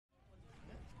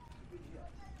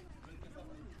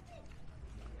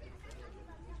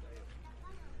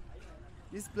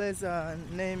This place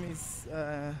name is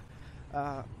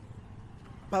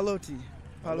Paloti.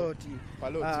 Paloti.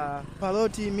 Paloti.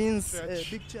 Paloti means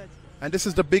Church. big church. And this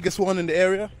is the biggest one in the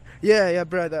area? Yeah,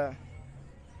 brother.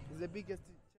 It's the biggest.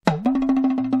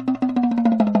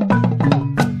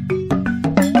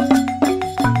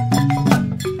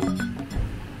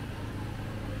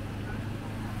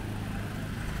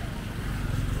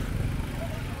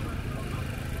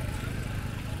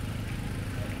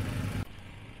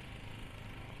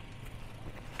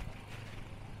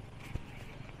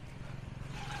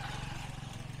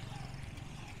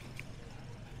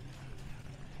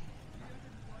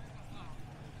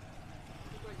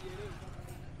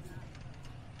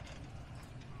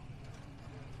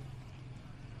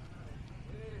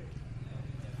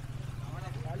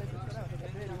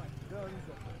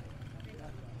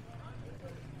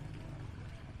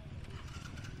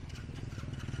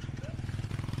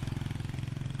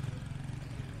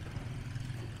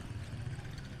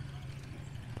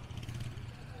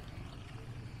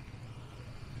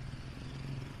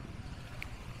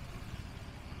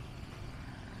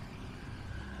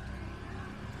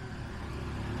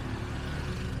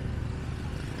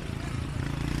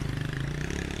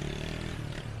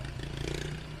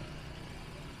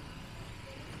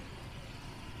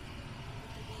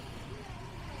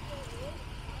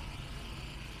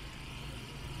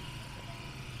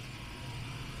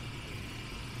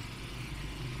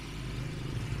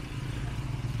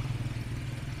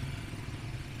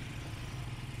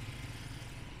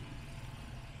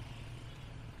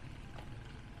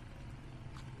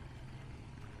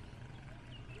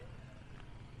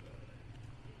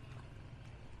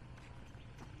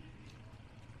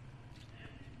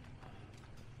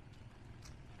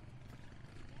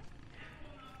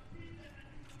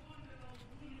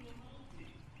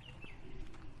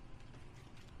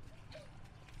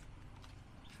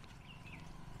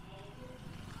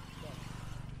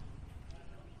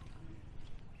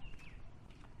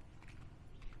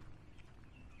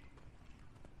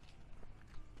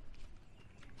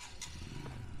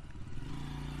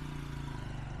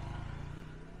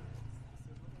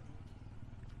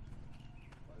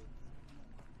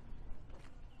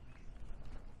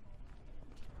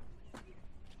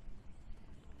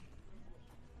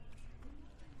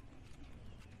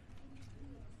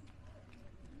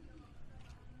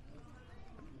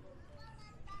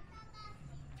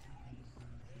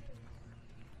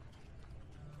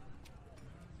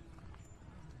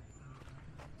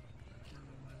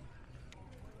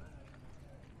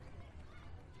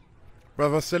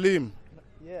 Brother Salim,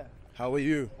 Yeah, how are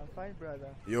you? I'm fine, brother.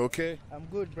 You okay? I'm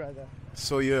good, brother.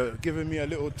 So you're giving me a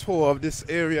little tour of this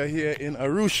area here in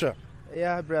Arusha.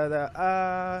 Yeah, brother.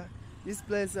 This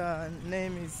place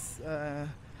name is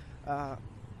Paloti.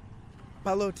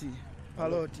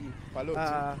 Paloti.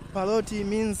 Paloti. Paloti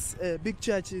means big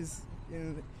churches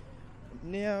in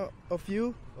near of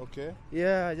you. Okay.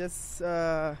 Yeah, just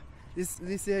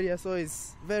this area, so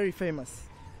it's very famous.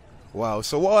 Wow.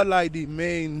 So what are like the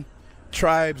main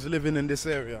tribes living in this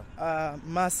area?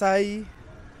 Masai,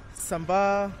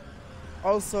 Samba,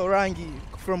 also Rangi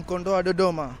from Kondoa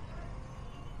Dodoma.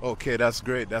 Okay, that's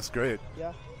great. That's great.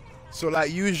 Yeah. So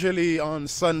like usually on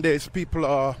Sundays people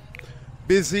are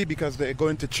busy because they're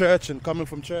going to church and coming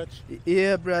from church?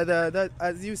 Yeah, brother. That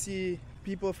as you see,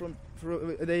 people from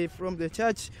the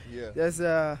church. Yeah. There's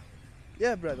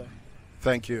yeah, brother.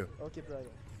 Thank you. Okay, brother.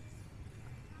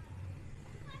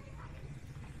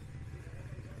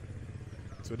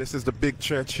 So this is the big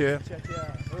church here. Church,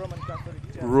 yeah, Roman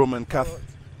Catholic Church. Roman Catholic.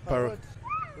 Parrot,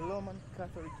 Roman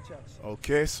Catholic Church.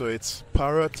 Okay, so it's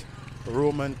Parrot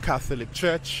Roman Catholic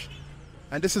Church.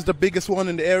 And this is the biggest one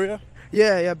in the area?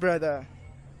 Yeah, brother.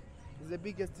 It's the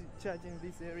biggest church in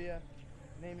this area.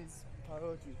 Name is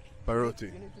Paloti.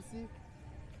 Paloti. You need to see?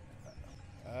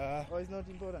 Or it's not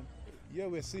important? Yeah,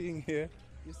 we're seeing here.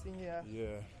 You see here?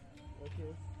 Yeah.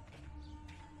 Okay.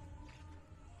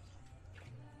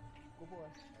 Go boy.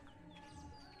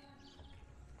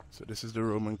 So this is the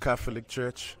Roman Catholic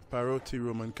Church, Paloti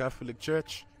Roman Catholic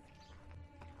Church.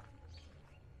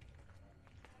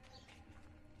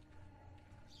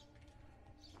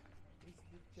 This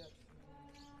big church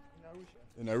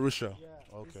in Arusha. In Arusha?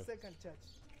 Yeah. Okay. The second church.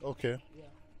 Okay. Yeah.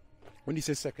 When you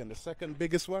say second, the second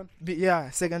biggest one? Yeah,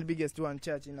 second biggest one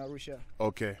church in Arusha.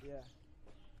 Okay. Yeah.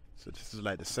 So this is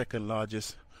like the second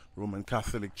largest Roman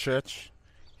Catholic Church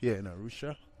here in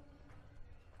Arusha.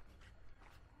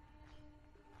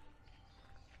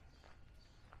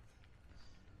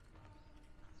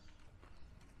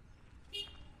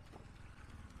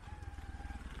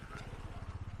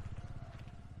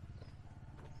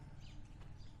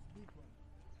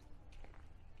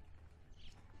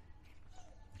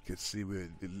 could see,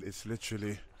 it's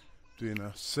literally doing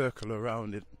a circle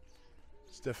around it.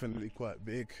 It's definitely quite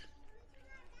big.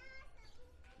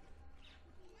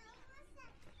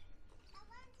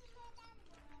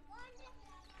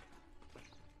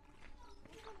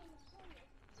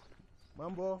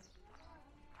 Mambo.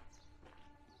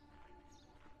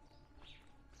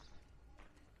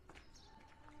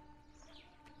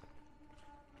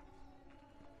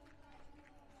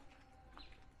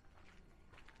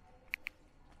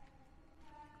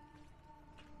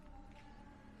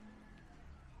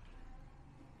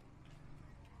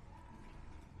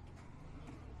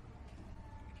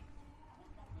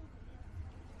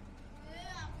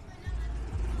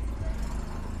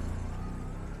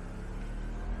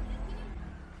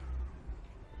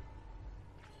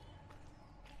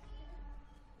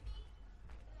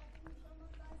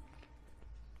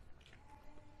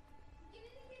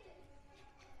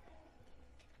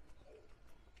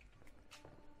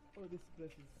 Oh, this place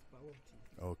is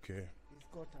Paloti. Okay. It's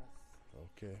quarters.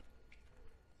 Okay.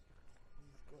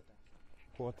 This is quarter.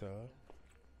 Quarter.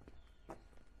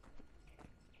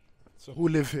 So who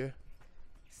live here?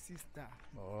 Sister.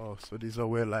 Oh, so these are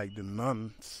where like the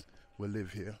nuns will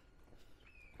live here.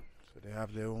 So they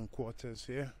have their own quarters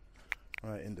here,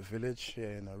 right in the village here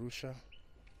in Arusha.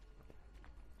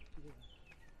 Yeah.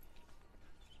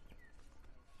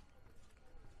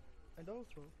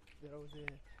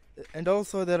 And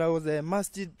also there was a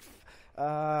masjid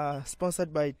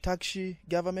sponsored by Turkish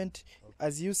government,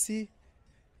 as you see.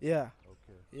 Yeah.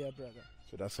 Okay. Yeah, brother.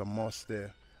 So that's a mosque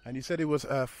there. And you said it was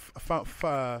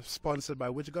sponsored by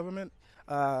which government?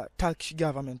 Turkish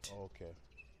government. Okay.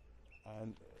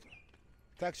 And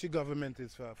Turkish government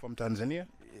is from Tanzania?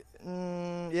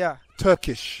 Yeah.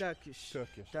 Turkish. Turkish.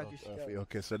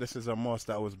 Okay, so this is a mosque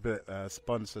that was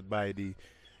sponsored by the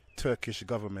Turkish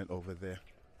government over there.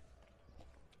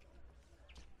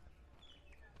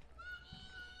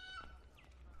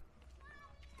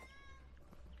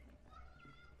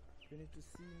 You need to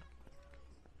see.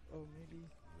 Oh, maybe.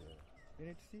 Yeah. You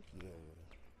need to see? Yeah.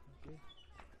 Okay.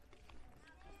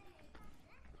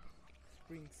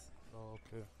 Springs.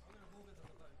 Okay.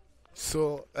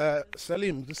 So,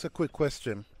 Salim, just a quick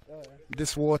question. Yeah.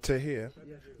 This water here,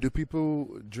 Yeah. do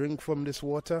people drink from this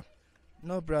water?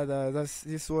 No, brother.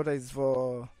 This water is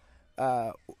for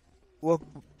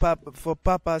for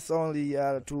purpose only.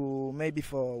 To maybe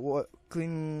for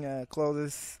cleaning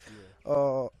clothes.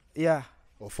 Or yeah.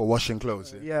 Or for washing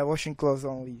clothes? Yeah, washing clothes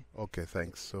only. Okay,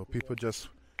 thanks. So people just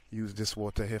use this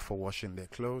water here for washing their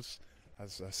clothes,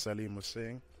 as Salim was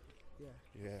saying. Yeah.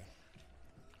 Yeah.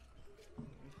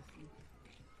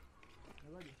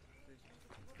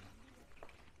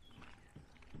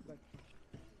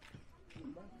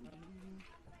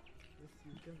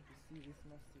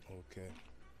 Okay.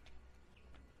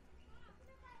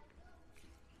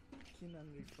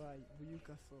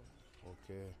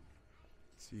 Okay.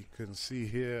 So you can see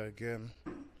here again,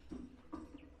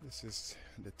 this is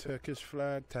the Turkish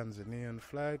flag, Tanzanian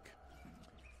flag,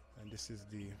 and this is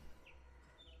the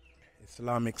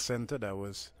Islamic Center that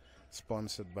was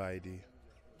sponsored by the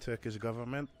Turkish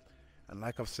government. And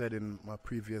like I've said in my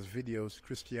previous videos,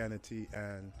 Christianity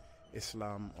and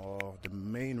Islam are the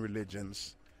main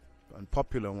religions and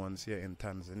popular ones here in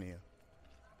Tanzania.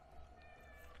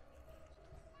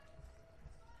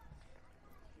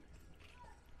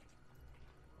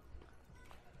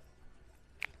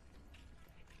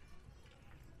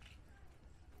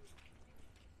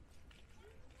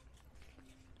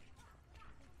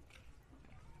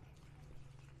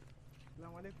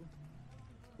 Assalamu alaikum.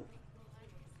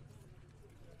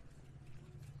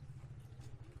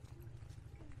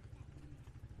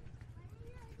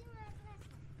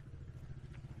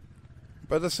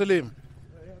 Brother Salim,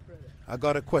 Yeah, brother. I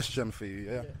got a question for you,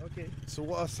 yeah? Yeah, okay. So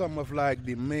what are some of like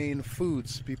the main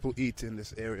foods people eat in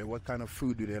this area? What kind of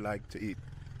food do they like to eat?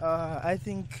 I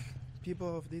think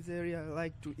people of this area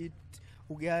like to eat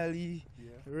ugali,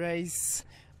 rice,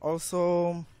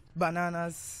 also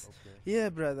bananas. Okay. Yeah,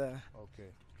 brother. Okay.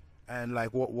 And like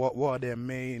what are their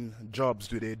main jobs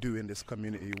do they do in this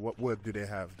community? What work do they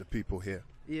have, the people here?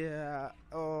 Yeah.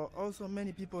 Also,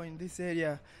 many people in this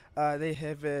area, they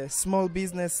have a small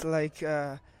business like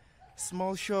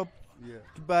small shop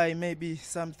to buy maybe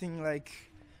something like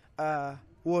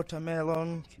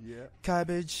watermelon,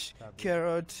 cabbage,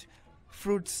 carrot,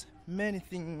 fruits, many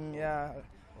things. Yeah.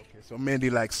 Okay. So mainly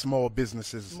like small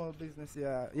businesses. Small business.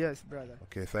 Yeah. Yes, brother.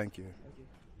 Okay. Thank you. Okay.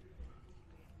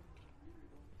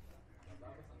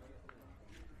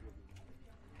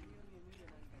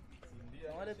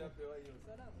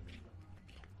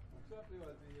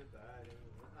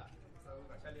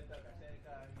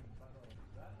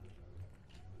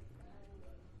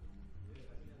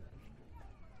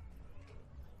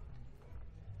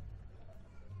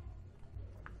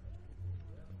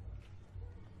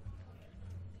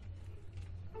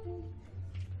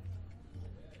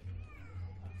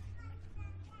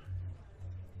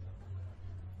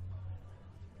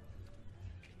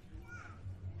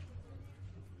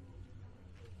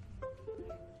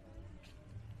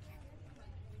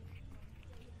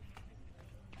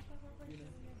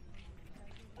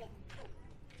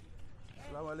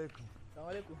 Assalamu alaikum. Assalamu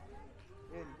alaikum.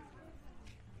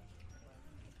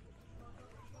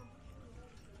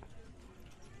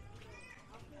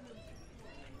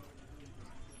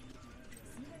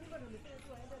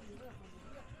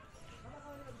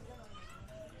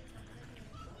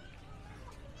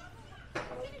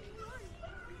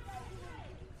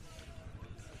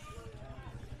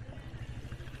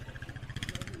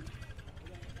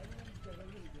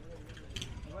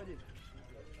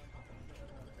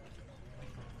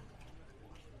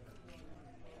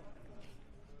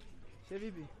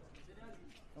 Vipi?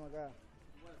 Kama kaa.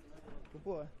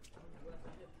 Poa.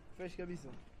 Fresh kabisa.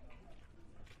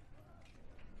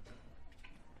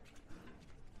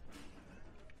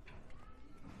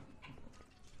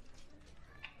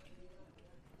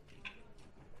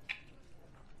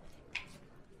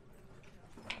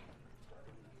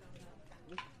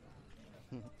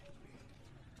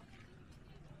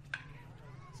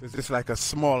 So is this like a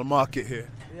small market here?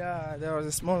 Yeah, there was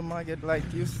a small market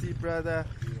like you see, brother.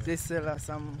 They sell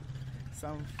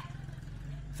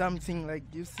something like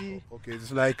you see. Okay,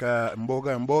 it's like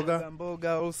mboga.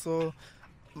 Mboga also,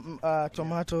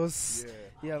 tomatoes.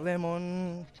 Yeah,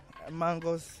 lemon,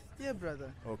 mangoes. Yeah,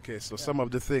 brother. Okay, so some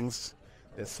of the things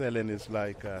they're selling is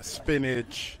like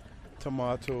spinach,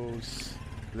 tomatoes,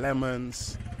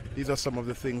 lemons. These are some of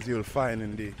the things you'll find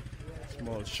in the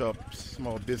small shops,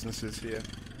 small businesses here.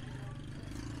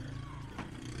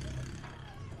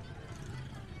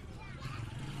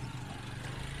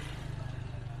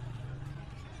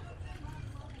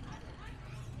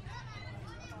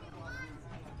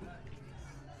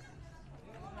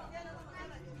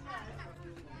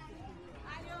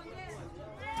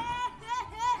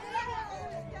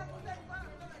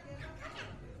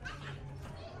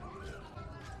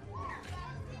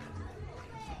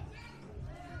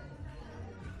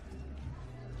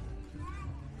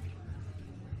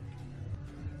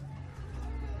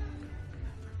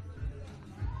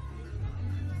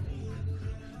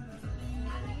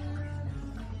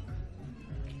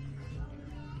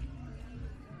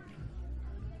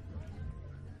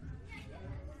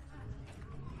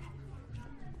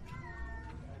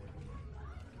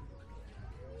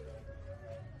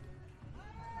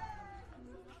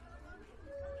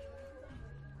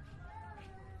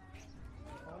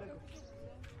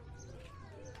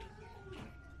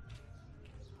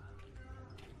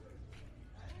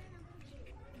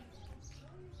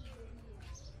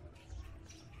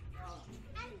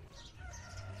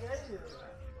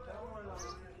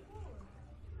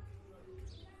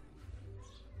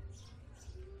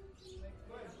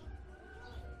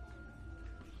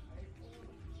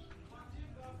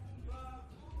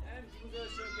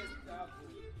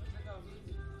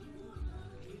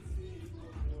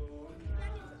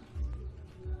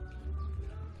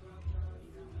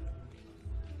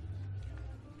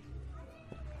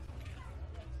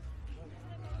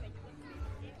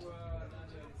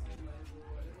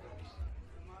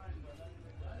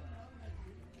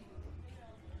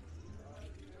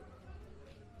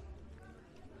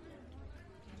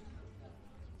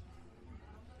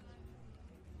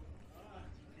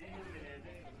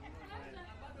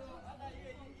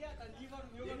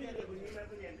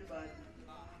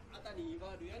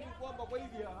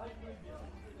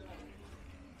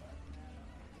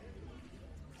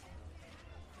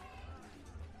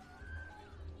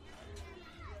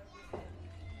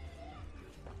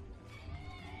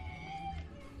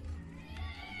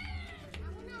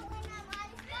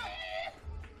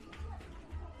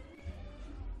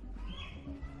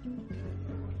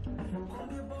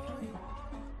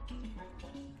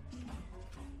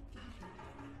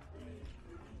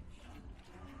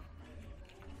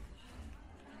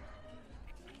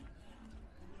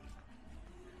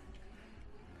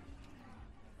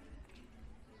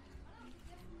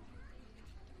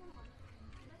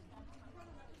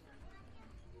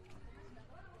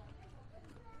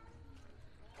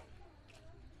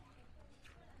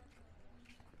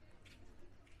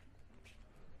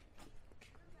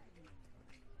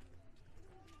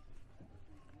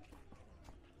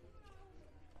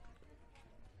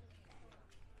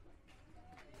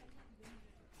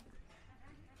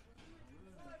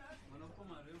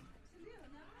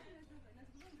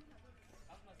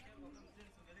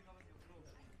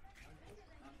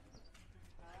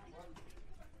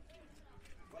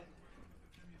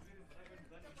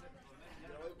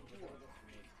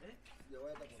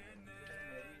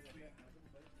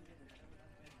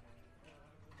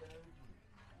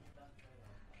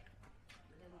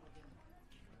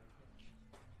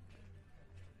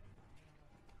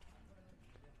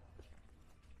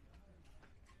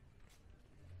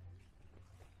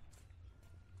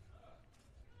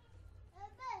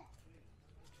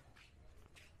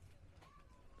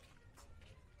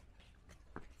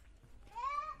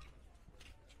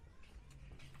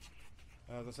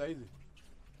 Tunaanza saa hizi.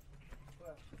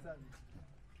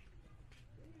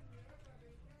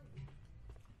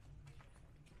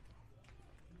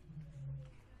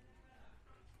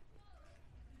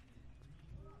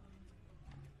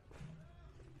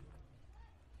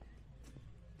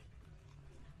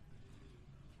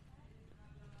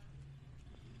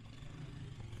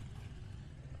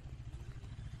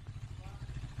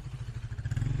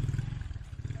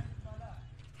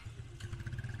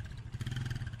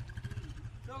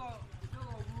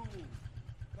 Chalo glue.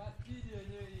 Kasidi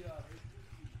yenyewe hii hapa.